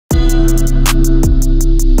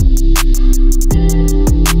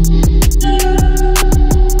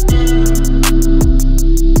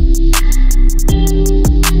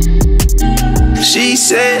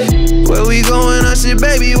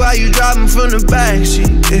baby, why you driving from the backseat?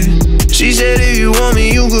 Yeah. She said, if you want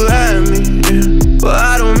me, you could have me. Yeah. But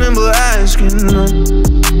I don't remember asking, no.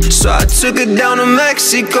 So I took her down to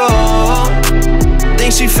Mexico.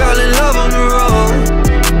 Think she fell in love on the road.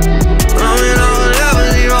 Running all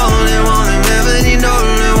levels, wrong. They want to never need no,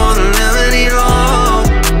 they want to never need no.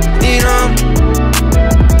 Need no.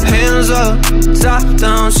 Hands up, top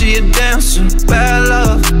down, she a dancer. Bad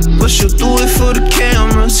love, but she'll do it for the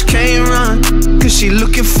cameras. Can't run, cause she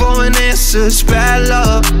looking for an answer. It's bad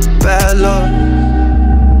love, bad love.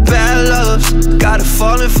 Bad loves, got her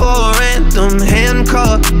falling for a random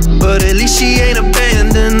handcuff. But at least she ain't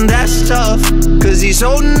abandoned, that's tough. Cause he's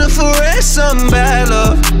holding her for ransom. Bad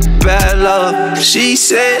love, bad love. She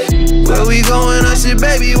said, where we going? I said,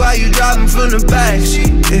 baby, why you driving from the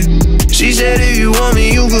backseat? Yeah. She said, if you want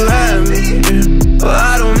me, you could have me. Yeah. But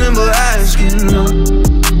I don't remember asking, no.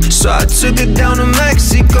 So I took her down to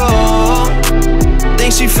Mexico.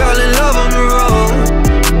 Think she fell in love on the road.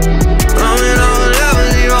 Running all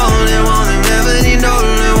levels, they wrong. They want to never need no,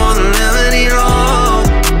 they want to never need no.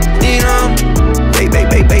 Need no.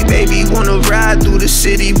 Baby, wanna ride through the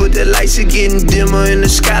city, but the lights are getting dimmer in the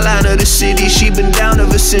skyline of the city. She been down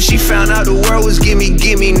ever since she found out the world was gimme.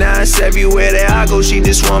 Now it's everywhere that I go, she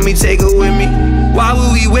just want me, take her with me. Why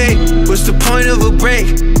would we wait? What's the point of a break?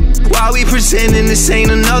 Why we pretending this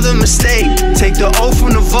ain't another mistake? Take the O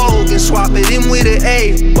from the Vogue and swap it in with an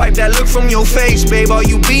A. Wipe that look from your face, babe, all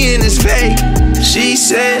you being is fake. She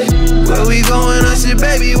said, where we going? I said,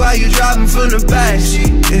 baby, why you driving from the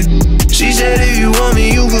backseat? Yeah. She said, if you want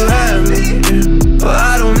me, you could have me. Yeah. But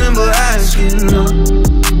I don't remember asking, no.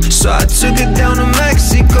 So I took her down to Mexico.